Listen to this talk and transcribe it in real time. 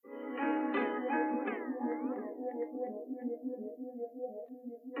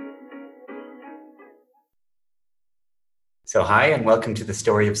So, hi, and welcome to the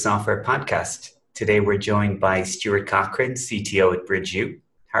Story of Software podcast. Today, we're joined by Stuart Cochrane, CTO at BridgeU.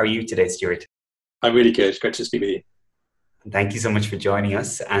 How are you today, Stuart? I'm really good. Great to speak with you. Thank you so much for joining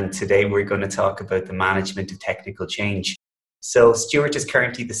us. And today, we're going to talk about the management of technical change. So, Stuart is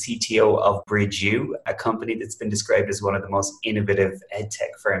currently the CTO of BridgeU, a company that's been described as one of the most innovative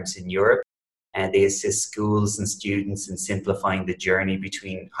edtech firms in Europe. And they assist schools and students in simplifying the journey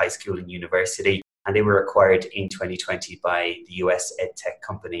between high school and university. And they were acquired in 2020 by the US edtech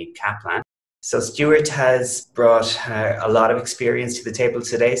company Kaplan. So Stuart has brought a lot of experience to the table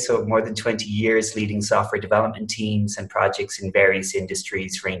today. So more than 20 years leading software development teams and projects in various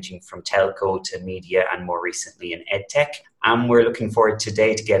industries ranging from telco to media and more recently in edtech. And we're looking forward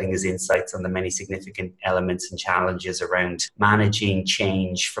today to getting his insights on the many significant elements and challenges around managing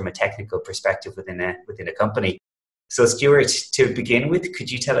change from a technical perspective within a company. So Stuart, to begin with, could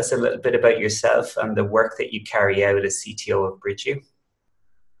you tell us a little bit about yourself and the work that you carry out as CTO of BridgeU?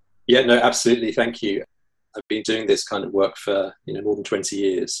 Yeah, no, absolutely. Thank you. I've been doing this kind of work for more than 20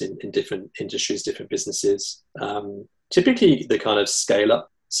 years in different industries, different businesses. Typically the kind of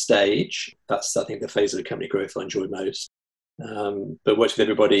scale-up stage, that's I think the phase of the company growth I enjoy most. But worked with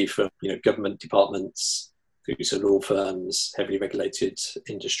everybody from government departments through to law firms, heavily regulated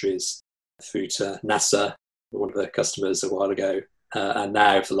industries, through to NASA, one of their customers a while ago, and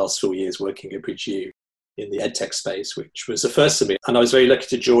now for the last 4 years working at BridgeU in the edtech space, which was a first for me. And I was very lucky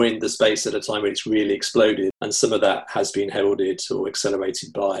to join the space at a time when it's really exploded, and some of that has been heralded or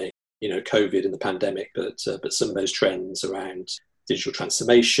accelerated by COVID and the pandemic, but some of those trends around digital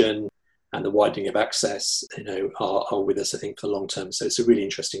transformation and the widening of access are with us, I think, for the long term. So it's a really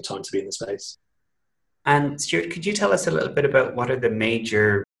interesting time to be in the space. And Stuart, could you tell us a little bit about what are the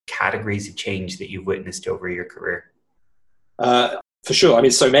major categories of change that you've witnessed over your career? For sure. I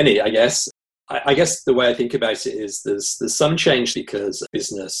mean, so many, I guess. I guess the way I think about it is there's some change because a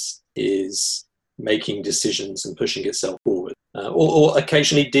business is making decisions and pushing itself forward, or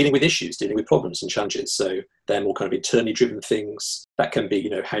occasionally dealing with issues, dealing with problems and challenges. So they're more kind of internally driven things. That can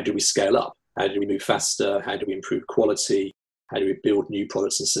be, how do we scale up? How do we move faster? How do we improve quality? How do we build new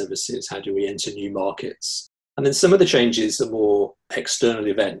products and services? How do we enter new markets? And then some of the changes are more external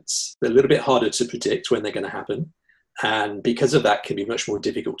events. They're a little bit harder to predict when they're going to happen. And because of that, can be much more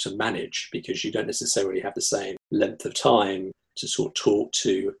difficult to manage because you don't necessarily have the same length of time to sort of talk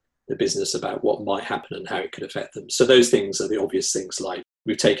to the business about what might happen and how it could affect them. So those things are the obvious things, like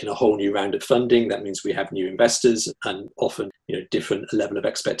we've taken a whole new round of funding. That means we have new investors and often different level of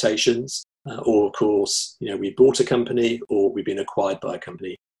expectations. Or of course, we bought a company or we've been acquired by a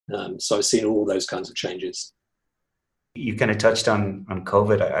company. So I've seen all those kinds of changes. You kind of touched on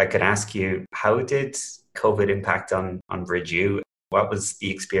COVID. I could ask you, how did COVID impact on BridgeU? What was the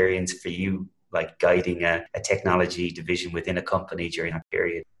experience for you, like guiding a technology division within a company during that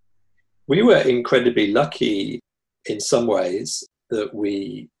period? We were incredibly lucky in some ways that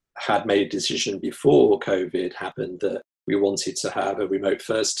we had made a decision before COVID happened that we wanted to have a remote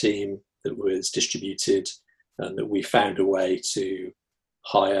first team that was distributed and that we found a way to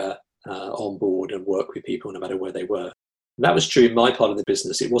hire, onboard and work with people no matter where they were. And that was true in my part of the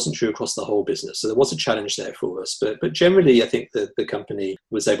business. It wasn't true across the whole business. So there was a challenge there for us. But generally, I think that the company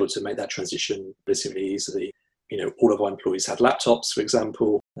was able to make that transition relatively easily. All of our employees had laptops, for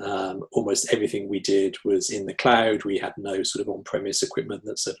example. Almost everything we did was in the cloud. We had no sort of on-premise equipment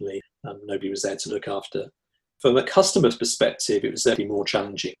that suddenly nobody was there to look after. From a customer's perspective, it was definitely more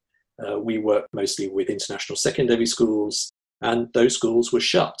challenging. We worked mostly with international secondary schools, and those schools were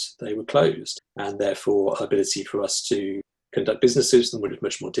shut. They were closed. And therefore, our ability for us to conduct businesses would be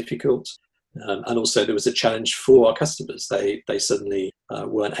much more difficult. And also there was a challenge for our customers. They suddenly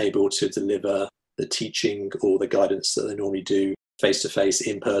weren't able to deliver the teaching or the guidance that they normally do face-to-face,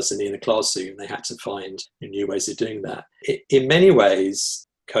 in person, in a classroom. They had to find new ways of doing that. In many ways,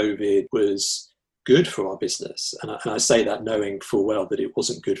 COVID was good for our business. And I say that knowing full well that it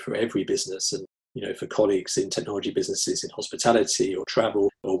wasn't good for every business. And for colleagues in technology businesses, in hospitality or travel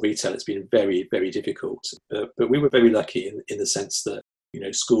or retail, it's been very, very difficult. But we were very lucky in the sense that,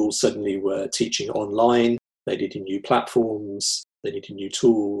 schools suddenly were teaching online. They needed new platforms. They needed new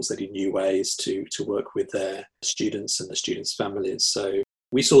tools. They needed new ways to work with their students and the students' families. So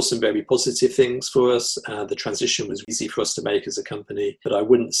we saw some very positive things for us. The transition was easy for us to make as a company, but I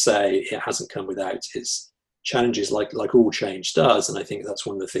wouldn't say it hasn't come without its challenges like all change does. And I think that's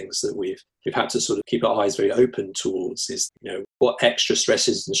one of the things that we've had to sort of keep our eyes very open towards is, what extra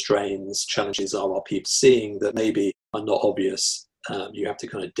stresses and strains, challenges are our people seeing that maybe are not obvious. You have to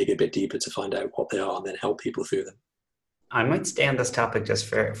kind of dig a bit deeper to find out what they are and then help people through them. I might stay on this topic just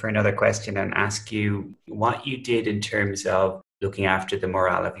for another question and ask you what you did in terms of looking after the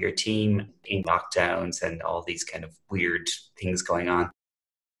morale of your team in lockdowns and all these kind of weird things going on.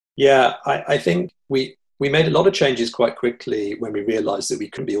 Yeah, I think we made a lot of changes quite quickly when we realized that we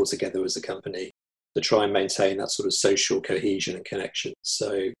couldn't be all together as a company to try and maintain that sort of social cohesion and connection.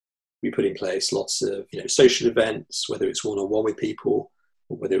 So we put in place lots of social events, whether it's one-on-one with people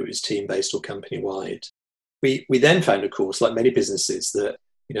or whether it was team-based or company-wide. We then found, of course, like many businesses, that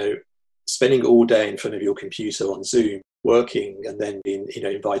spending all day in front of your computer on Zoom, working, and then being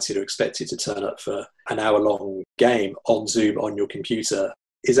invited or expected to turn up for an hour-long game on Zoom on your computer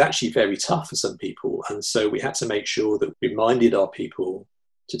is actually very tough for some people. And so we had to make sure that we reminded our people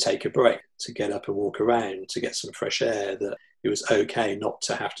to take a break, to get up and walk around, to get some fresh air, that it was okay not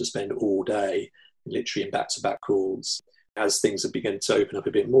to have to spend all day literally in back-to-back calls. As things have begun to open up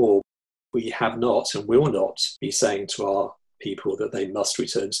a bit more, we have not and will not be saying to our people that they must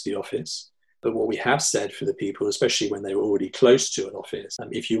return to the office. But what we have said for the people, especially when they were already close to an office,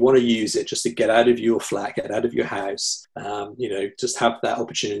 if you want to use it just to get out of your flat, get out of your house, just have that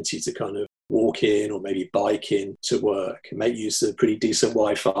opportunity to kind of walk in or maybe bike in to work, make use of pretty decent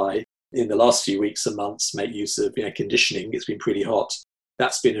Wi-Fi. In the last few weeks and months, make use of conditioning. It's been pretty hot.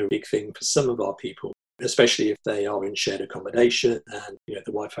 That's been a big thing for some of our people, especially if they are in shared accommodation and the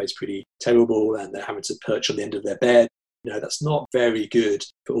Wi-Fi is pretty terrible and they're having to perch on the end of their bed. That's not very good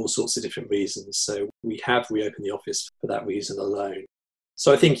for all sorts of different reasons. So we have reopened the office for that reason alone.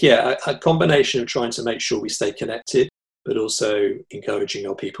 So I think, a combination of trying to make sure we stay connected, but also encouraging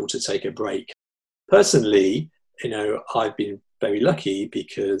our people to take a break. Personally, I've been very lucky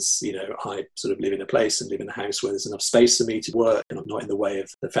because, I sort of live in a place and live in a house where there's enough space for me to work and I'm not in the way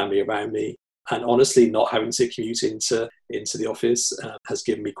of the family around me. And honestly, not having to commute into the office has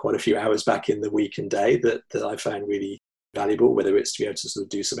given me quite a few hours back in the week and day that I found really valuable, whether it's to be able to sort of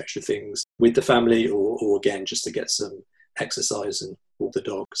do some extra things with the family or again, just to get some exercise and walk the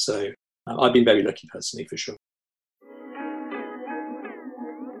dog. So I've been very lucky personally, for sure.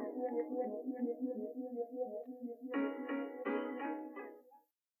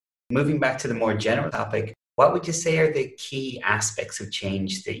 Moving back to the more general topic, what would you say are the key aspects of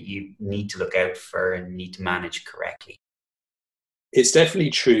change that you need to look out for and need to manage correctly? It's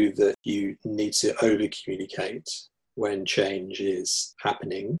definitely true that you need to over-communicate when change is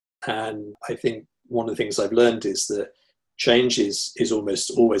happening. And I think one of the things I've learned is that change is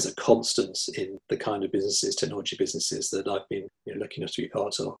almost always a constant in the kind of businesses, technology businesses that I've been lucky enough to be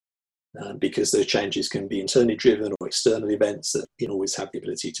part of. Because those changes can be internally driven or external events that you don't always have the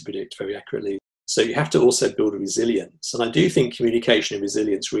ability to predict very accurately. So you have to also build a resilience. And I do think communication and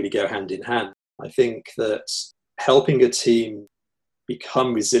resilience really go hand in hand. I think that helping a team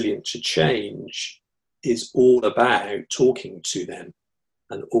become resilient to change is all about talking to them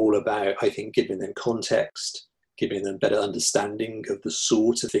and all about, I think, giving them context, giving them better understanding of the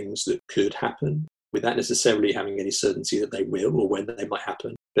sort of things that could happen without necessarily having any certainty that they will or when they might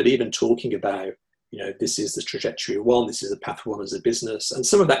happen. But even talking about, this is the trajectory of one, this is the path one as a business. And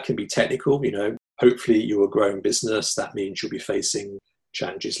some of that can be technical, hopefully you're a growing business. That means you'll be facing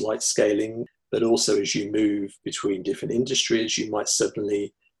challenges like scaling, but also as you move between different industries, you might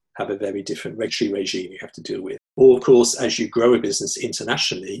suddenly have a very different regulatory regime you have to deal with. Or of course, as you grow a business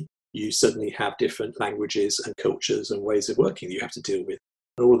internationally, you suddenly have different languages and cultures and ways of working that you have to deal with.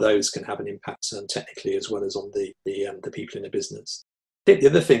 And all of those can have an impact technically as well as on the people in the business. I think the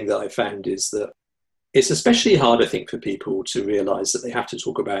other thing that I found is that it's especially hard, I think, for people to realize that they have to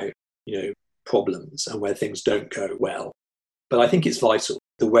talk about, problems and where things don't go well. But I think it's vital.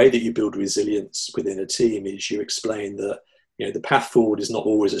 The way that you build resilience within a team is you explain that, the path forward is not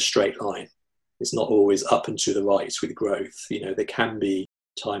always a straight line. It's not always up and to the right with growth. There can be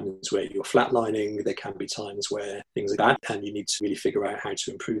times where you're flatlining. There can be times where things are bad and you need to really figure out how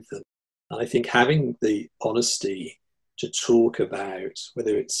to improve them. And I think having the honesty to talk about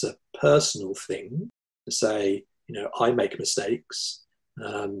whether it's a personal thing, to say, I make mistakes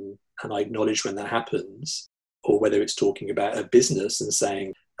and I acknowledge when that happens, or whether it's talking about a business and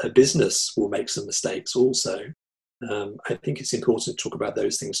saying a business will make some mistakes also. I think it's important to talk about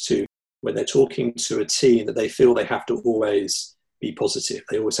those things too, when they're talking to a team that they feel they have to always be positive.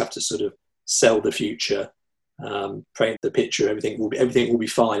 They always have to sort of sell the future, paint the picture, everything will be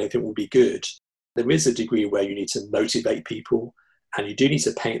fine, everything will be good. There is a degree where you need to motivate people and you do need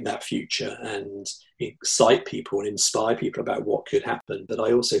to paint that future and excite people and inspire people about what could happen. But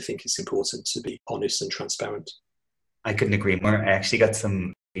I also think it's important to be honest and transparent. I couldn't agree more. I actually got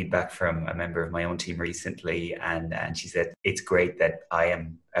some feedback from a member of my own team recently, and she said it's great that I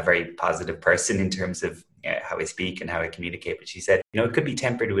am a very positive person in terms of how I speak and how I communicate. But she said, it could be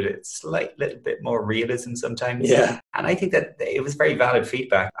tempered with a slight little bit more realism sometimes. Yeah. And I think that it was very valid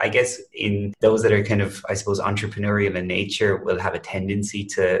feedback. I guess in those that are kind of, I suppose, entrepreneurial in nature will have a tendency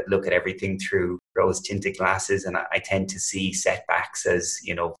to look at everything through rose-tinted glasses. And I tend to see setbacks as,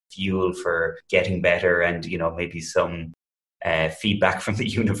 fuel for getting better and, maybe some feedback from the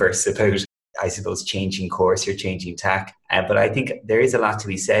universe about, I suppose, changing course or changing tack. But I think there is a lot to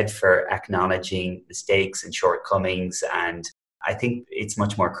be said for acknowledging mistakes and shortcomings. And I think it's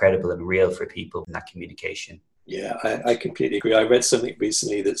much more credible and real for people in that communication. Yeah, I completely agree. I read something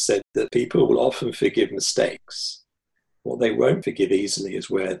recently that said that people will often forgive mistakes. What they won't forgive easily is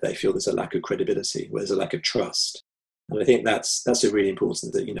where they feel there's a lack of credibility, where there's a lack of trust. And I think that's a really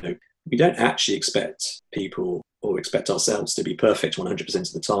important that, we don't actually expect people or expect ourselves to be perfect 100%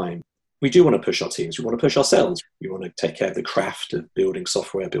 of the time. We do want to push our teams. We want to push ourselves. We want to take care of the craft of building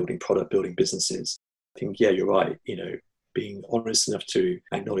software, building product, building businesses. I think, yeah, you're right. Being honest enough to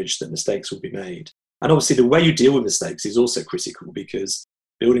acknowledge that mistakes will be made. And obviously the way you deal with mistakes is also critical, because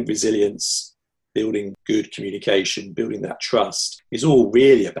building resilience, building good communication, building that trust is all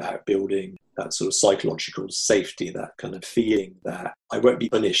really about building that sort of psychological safety, that kind of feeling that I won't be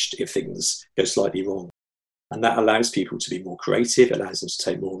punished if things go slightly wrong. And that allows people to be more creative, allows them to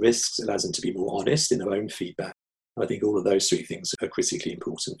take more risks, allows them to be more honest in their own feedback. I think all of those three things are critically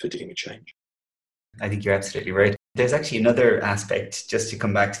important for dealing with change. I think you're absolutely right. There's actually another aspect, just to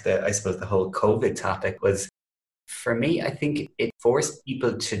come back to the whole COVID topic, was for me, I think it forced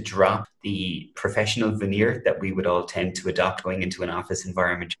people to drop the professional veneer that we would all tend to adopt going into an office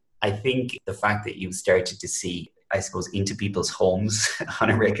environment. I think the fact that you started to see, I suppose, into people's homes on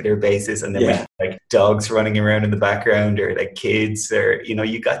a regular basis, and then like dogs running around in the background, or like kids, or,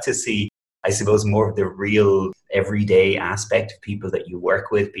 you got to see, I suppose, more of the real everyday aspect of people that you work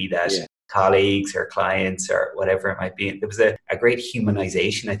with, be that colleagues or clients or whatever it might be. There was a great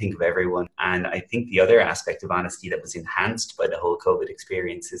humanization, I think, of everyone. And I think the other aspect of honesty that was enhanced by the whole COVID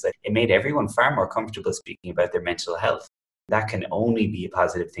experience is that it made everyone far more comfortable speaking about their mental health. That can only be a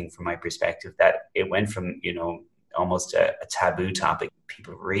positive thing from my perspective, that it went from, almost a taboo topic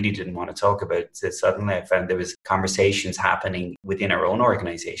people really didn't want to talk about. So suddenly I found there was conversations happening within our own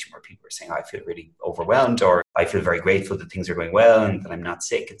organization where people were saying, I feel really overwhelmed, or I feel very grateful that things are going well and that I'm not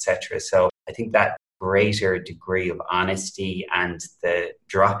sick, etc. So I think that greater degree of honesty and the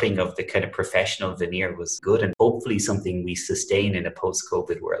dropping of the kind of professional veneer was good, and hopefully something we sustain in a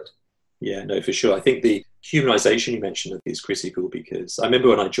post-COVID world. Yeah, no, for sure. I think the humanization you mentioned is critical, because I remember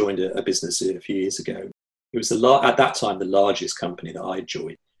when I joined a business a few years ago, it was at that time the largest company that I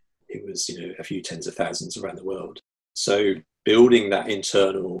joined. It was, a few tens of thousands around the world. So building that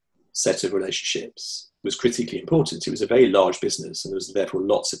internal set of relationships was critically important. It was a very large business, and there was therefore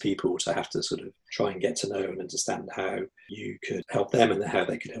lots of people to have to sort of try and get to know and understand how you could help them and how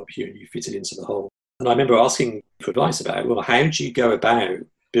they could help you, and you fitted into the whole. And I remember asking for advice about, well, how do you go about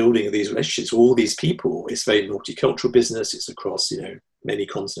building these relationships with all these people? It's a very multicultural business. It's across, many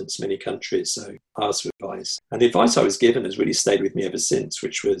continents, many countries. So I asked for advice. And the advice I was given has really stayed with me ever since,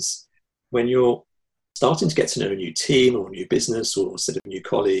 which was, when you're starting to get to know a new team or a new business or a set of new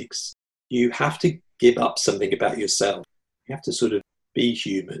colleagues, you have to give up something about yourself. You have to sort of be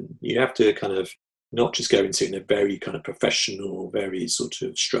human. You have to kind of not just go into it in a very kind of professional, very sort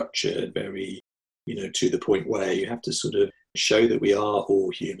of structured, very, to the point way. You have to sort of show that we are all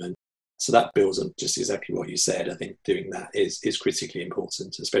human. So that builds on just exactly what you said. I think doing that is critically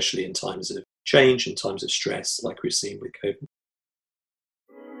important, especially in times of change and times of stress like we've seen with COVID.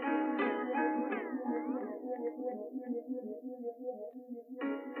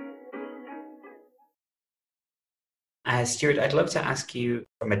 Stuart, I'd love to ask you,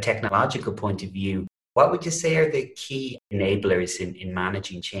 from a technological point of view, what would you say are the key enablers in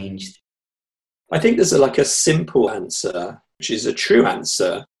managing change? I think there's a simple answer, which is a true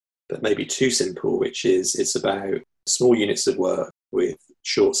answer, but maybe too simple, which is it's about small units of work with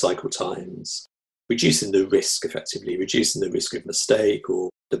short cycle times, reducing the risk effectively, reducing the risk of mistake or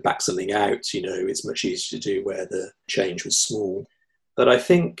to back something out. It's much easier to do where the change was small. But I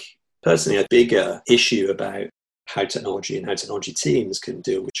think personally a bigger issue about how technology and how technology teams can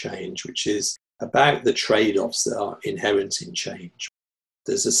deal with change, which is about the trade-offs that are inherent in change.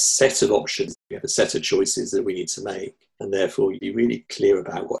 There's a set of options, we have a set of choices that we need to make, and therefore be really clear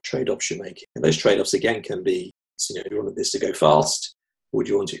about what trade-offs you're making. And those trade-offs, again, can be, do you want this to go fast, or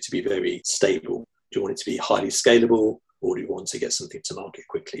do you want it to be very stable? Do you want it to be highly scalable, or do you want to get something to market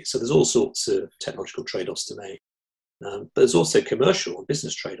quickly? So there's all sorts of technological trade-offs to make. But there's also commercial and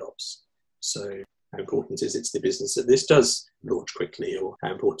business trade-offs. So how important is it to the business that this does launch quickly, or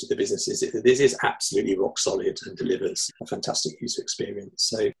how important to the business is it that this is absolutely rock solid and delivers a fantastic user experience.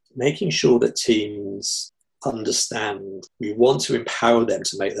 So making sure that teams understand we want to empower them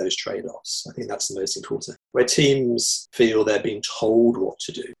to make those trade-offs. I think that's the most important. Where teams feel they're being told what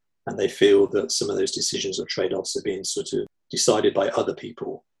to do and they feel that some of those decisions or trade-offs are being sort of decided by other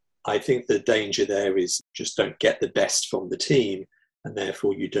people, I think the danger there is just don't get the best from the team, and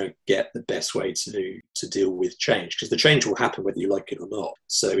therefore you don't get the best way to deal with change, because the change will happen whether you like it or not.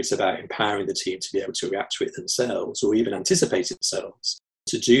 So it's about empowering the team to be able to react to it themselves, or even anticipate it themselves.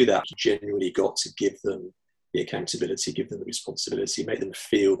 To do that, you genuinely got to give them the accountability, give them the responsibility, make them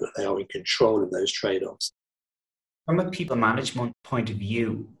feel that they are in control of those trade-offs. From a people management point of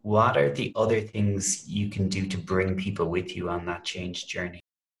view, what are the other things you can do to bring people with you on that change journey?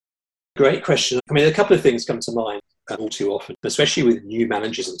 Great question. I mean, a couple of things come to mind all too often, especially with new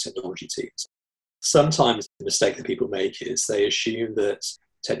managers and technology teams. Sometimes the mistake that people make is they assume that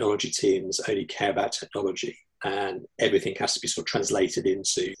technology teams only care about technology and everything has to be sort of translated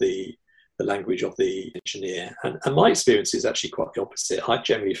into the language of the engineer. And my experience is actually quite the opposite. I've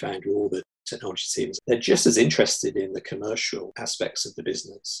generally found with all the technology teams, they're just as interested in the commercial aspects of the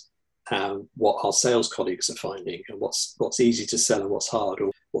business, what our sales colleagues are finding, and what's easy to sell and what's hard,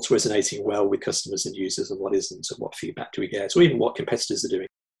 or what's resonating well with customers and users and what isn't, and what feedback do we get, or even what competitors are doing.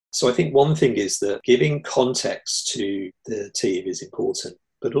 So I think one thing is that giving context to the team is important,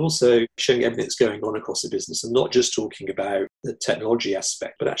 but also showing everything that's going on across the business, and not just talking about the technology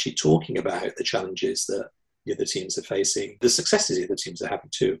aspect, but actually talking about the challenges that the other teams are facing, the successes the other teams are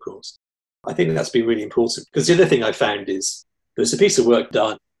having too, of course. I think that's been really important, because the other thing I found is there's a piece of work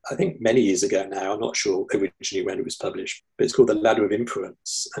done, I think many years ago now, I'm not sure originally when it was published, but it's called The Ladder of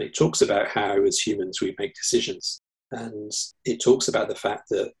Inference. And it talks about how as humans we make decisions. And it talks about the fact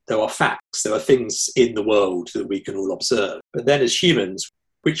that there are facts, there are things in the world that we can all observe. But then as humans,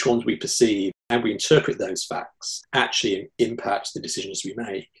 which ones we perceive and we interpret those facts actually impact the decisions we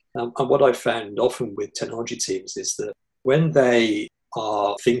make. And what I've found often with technology teams is that when they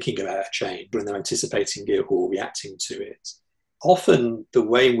are thinking about a change, when they're anticipating it or reacting to it, often the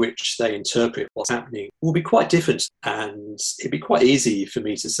way in which they interpret what's happening will be quite different. And it'd be quite easy for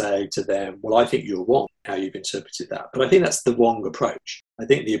me to say to them, well, I think you're wrong how you've interpreted that. But I think that's the wrong approach. I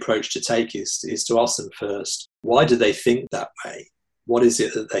think the approach to take is to ask them first, why do they think that way? What is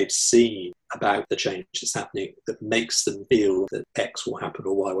it that they've seen about the change that's happening that makes them feel that X will happen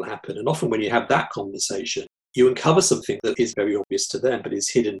or Y will happen? And often when you have that conversation, you uncover something that is very obvious to them, but is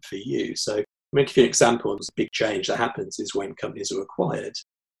hidden for you. So I'm going to give you an example of a big change that happens is when companies are acquired.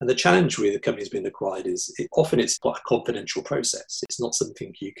 And the challenge with the companies being acquired is often it's quite a confidential process. It's not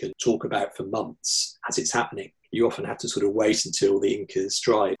something you can talk about for months as it's happening. You often have to sort of wait until the ink is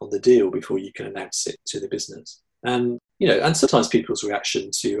dry on the deal before you can announce it to the business. And sometimes people's reaction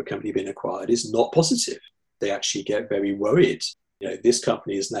to a company being acquired is not positive. They actually get very worried. This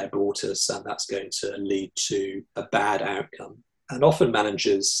company has now bought us and that's going to lead to a bad outcome. And often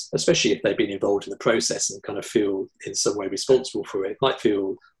managers, especially if they've been involved in the process and kind of feel in some way responsible for it, might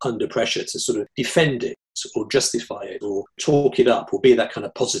feel under pressure to sort of defend it or justify it or talk it up or be that kind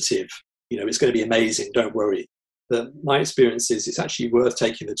of positive, it's going to be amazing, don't worry. But my experience is it's actually worth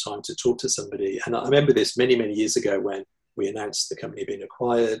taking the time to talk to somebody. And I remember this many, many years ago when we announced the company being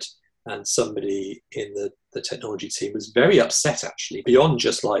acquired, and somebody in the technology team was very upset, actually, beyond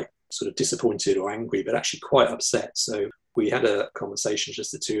just like sort of disappointed or angry, but actually quite upset. So we had a conversation,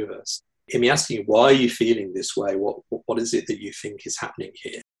 just the two of us, in me asking, why are you feeling this way? What is it that you think is happening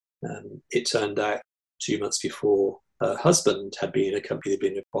here? It turned out 2 months before her husband had been in a company that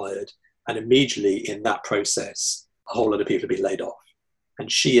had been acquired. And immediately in that process, a whole lot of people had been laid off.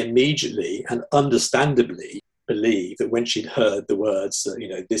 And she immediately and understandably believed that when she'd heard the words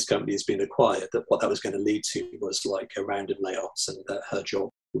that, this company has been acquired, that what that was going to lead to was like a round of layoffs and that her job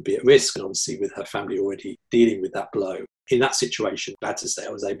would be at risk. And obviously with her family already dealing with that blow. In that situation, bad to say,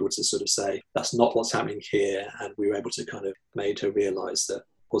 I was able to sort of say, that's not what's happening here. And we were able to kind of made her realise that it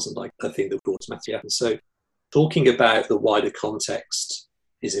wasn't like a thing that would automatically happen. So talking about the wider context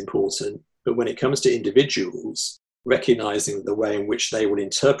is important. But when it comes to individuals, recognizing the way in which they will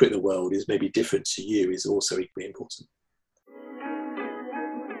interpret the world is maybe different to you is also equally important.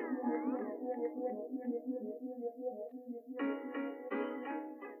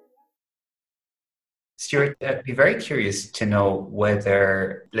 Stuart, I'd be very curious to know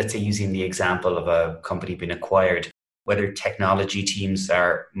whether, let's say using the example of a company being acquired, whether technology teams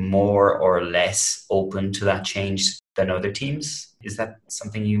are more or less open to that change than other teams. Is that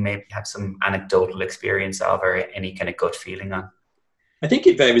something you may have some anecdotal experience of or any kind of gut feeling on? I think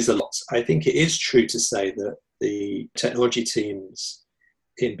it varies a lot. I think it is true to say that the technology teams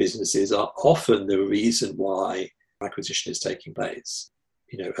in businesses are often the reason why acquisition is taking place.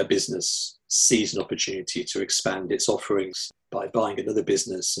 A business sees an opportunity to expand its offerings by buying another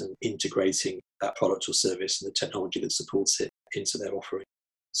business and integrating that product or service and the technology that supports it into their offering.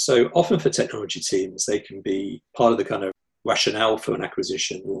 So often for technology teams, they can be part of the kind of rationale for an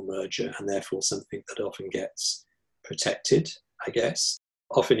acquisition or merger, and therefore something that often gets protected, I guess.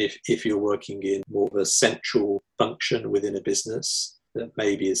 Often if you're working in more of a central function within a business, that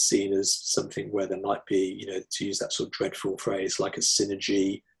maybe is seen as something where there might be, to use that sort of dreadful phrase, like a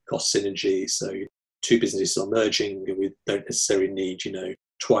synergy, cost synergy. So two businesses are merging and we don't necessarily need,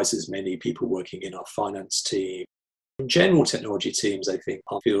 twice as many people working in our finance team. In general, technology teams, I think,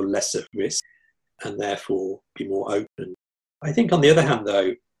 feel less at risk and therefore be more open. I think on the other hand, though,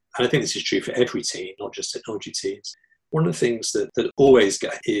 and I think this is true for every team, not just technology teams, one of the things that always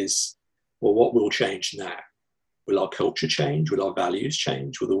get is, well, what will change now? Will our culture change? Will our values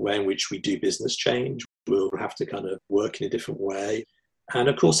change? Will the way in which we do business change? We'll have to kind of work in a different way. And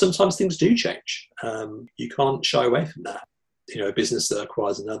of course, sometimes things do change. You can't shy away from that. A business that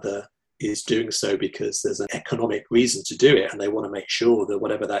acquires another is doing so because there's an economic reason to do it, and they want to make sure that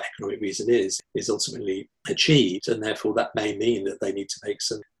whatever that economic reason is ultimately achieved, and therefore that may mean that they need to make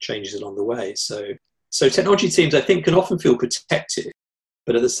some changes along the way. So technology teams, I think, can often feel protected,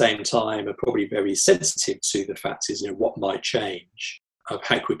 but at the same time are probably very sensitive to the fact is, what might change, of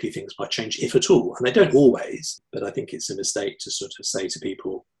how quickly things might change, if at all. And they don't always, but I think it's a mistake to sort of say to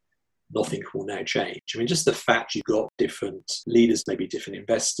people, nothing will now change. I mean, just the fact you've got different leaders, maybe different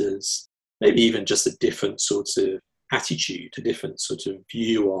investors, maybe even just a different sort of attitude, a different sort of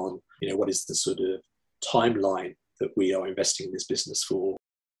view on, what is the sort of timeline that we are investing in this business for.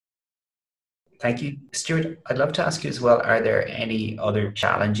 Thank you. Stuart, I'd love to ask you as well, are there any other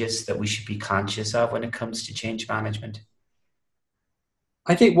challenges that we should be conscious of when it comes to change management?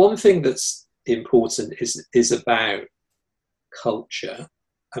 I think one thing that's important is about culture.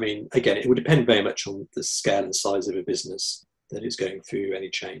 I mean, again, it would depend very much on the scale and size of a business that is going through any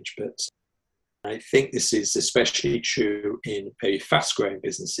change. But I think this is especially true in very fast-growing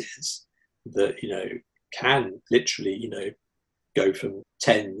businesses that, can literally, go from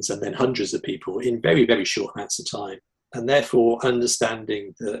tens and then hundreds of people in very, very short amounts of time. And therefore,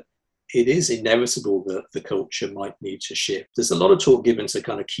 understanding that it is inevitable that the culture might need to shift. There's a lot of talk given to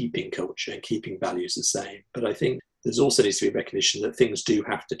kind of keeping culture and keeping values the same. But I think there's also needs to be recognition that things do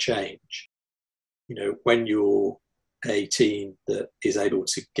have to change. When you're a team that is able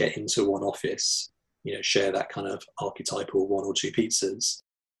to get into one office, share that kind of archetypal one or two pizzas,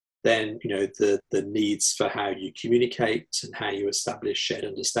 then, the needs for how you communicate and how you establish shared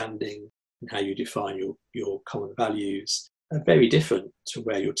understanding and how you define your common values are very different to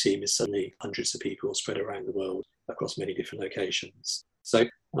where your team is suddenly hundreds of people spread around the world across many different locations. So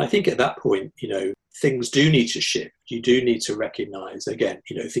I think at that point, things do need to shift. You do need to recognize, again,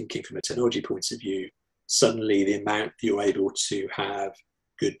 thinking from a technology point of view, suddenly the amount you're able to have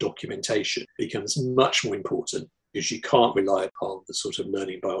good documentation becomes much more important, because you can't rely upon the sort of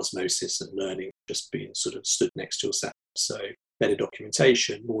learning by osmosis and learning just being sort of stood next to yourself. So better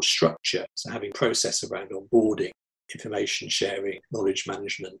documentation, more structure, so having process around onboarding, information sharing, knowledge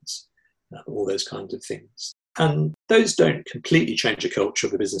management, all those kinds of things. And those don't completely change the culture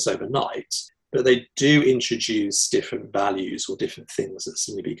of the business overnight, but they do introduce different values or different things that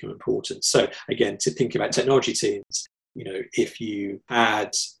suddenly become important. So again, to think about technology teams, if you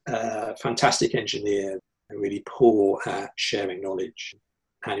had a fantastic engineer really poor at sharing knowledge,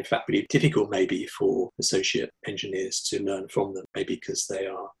 and in fact really difficult maybe for associate engineers to learn from them, maybe because they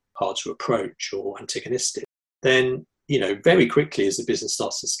are hard to approach or antagonistic, then very quickly as the business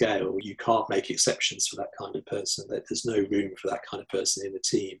starts to scale, you can't make exceptions for that kind of person. There's no room for that kind of person in the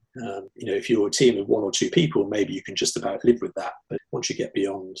team. If you're a team of one or two people, maybe you can just about live with that. But once you get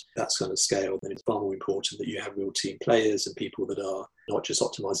beyond that kind of scale, then it's far more important that you have real team players and people that are not just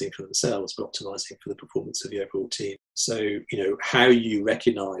optimizing for themselves, but optimizing for the performance of the overall team. So, how you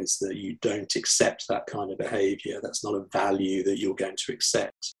recognize that you don't accept that kind of behavior, that's not a value that you're going to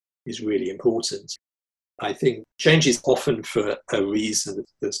accept, is really important. I think change is often for a reason.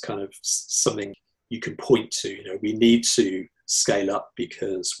 There's kind of something you can point to. We need to scale up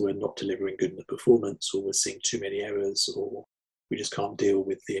because we're not delivering good enough performance, or we're seeing too many errors, or we just can't deal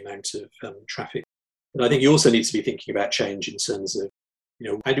with the amount of traffic. And I think you also need to be thinking about change in terms of,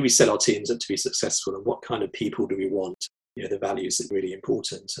 how do we set our teams up to be successful, and what kind of people do we want? The values that are really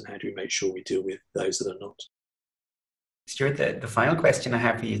important, and how do we make sure we deal with those that are not? Stuart, the final question I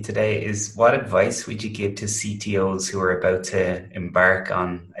have for you today is what advice would you give to CTOs who are about to embark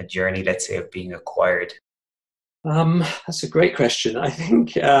on a journey, let's say, of being acquired? That's a great question. I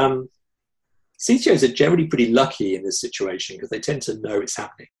think CTOs are generally pretty lucky in this situation because they tend to know it's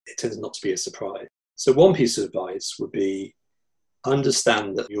happening. It tends not to be a surprise. So one piece of advice would be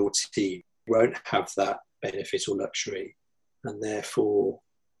understand that your team won't have that benefit or luxury, and therefore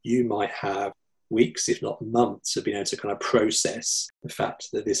you might have weeks, if not months, of being able to kind of process the fact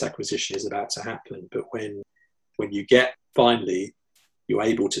that this acquisition is about to happen. But when you get finally, you're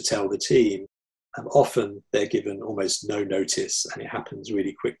able to tell the team, often they're given almost no notice and it happens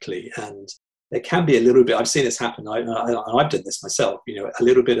really quickly. And there can be a little bit, I've seen this happen, I've done this myself, a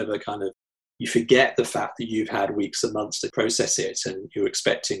little bit of a kind of, you forget the fact that you've had weeks and months to process it, and you're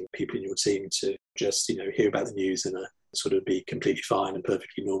expecting people in your team to just, hear about the news and sort of be completely fine and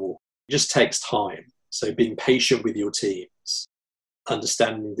perfectly normal. It just takes time. So being patient with your teams,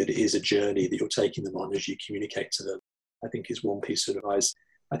 understanding that it is a journey that you're taking them on as you communicate to them, I think is one piece of advice.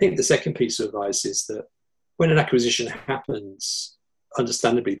 I think the second piece of advice is that when an acquisition happens,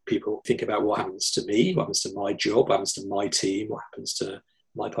 understandably, people think about what happens to me, what happens to my job, what happens to my team, what happens to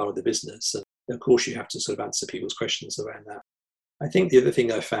my part of the business. And of course, you have to sort of answer people's questions around that. I think the other thing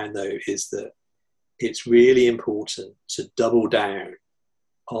I found, though, is that it's really important to double down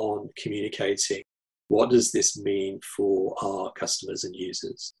on communicating what does this mean for our customers and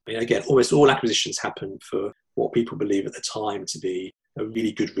users. I mean, again, almost all acquisitions happen for what people believe at the time to be a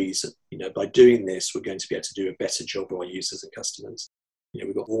really good reason. By doing this, we're going to be able to do a better job for our users and customers.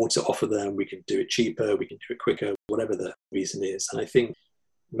 We've got more to offer them, we can do it cheaper, we can do it quicker, whatever the reason is. And I think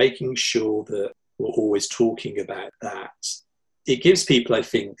making sure that we're always talking about that, it gives people, I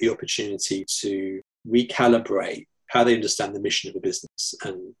think, the opportunity to recalibrate how they understand the mission of the business.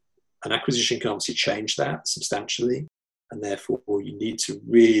 And an acquisition can obviously change that substantially. And therefore, you need to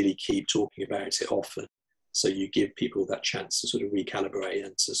really keep talking about it often. So you give people that chance to sort of recalibrate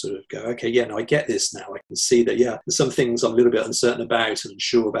and to sort of go, okay, yeah, no, I get this now. I can see that, yeah, there's some things I'm a little bit uncertain about and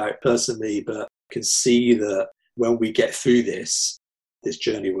unsure about personally, but I can see that when we get through this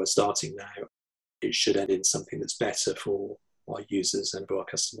journey we're starting now, it should end in something that's better for our users and for our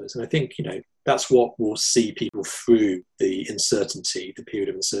customers. And I think, that's what will see people through the uncertainty, the period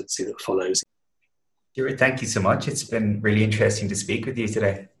of uncertainty that follows. Stuart, thank you so much. It's been really interesting to speak with you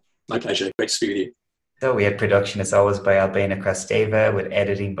today. My pleasure. Great to speak with you. So we had production as always by Albena Krasteva, with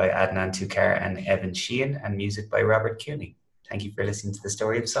editing by Adnan Tukar and Evan Sheehan, and music by Robert Cooney. Thank you for listening to The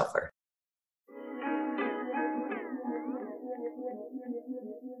Story of Software.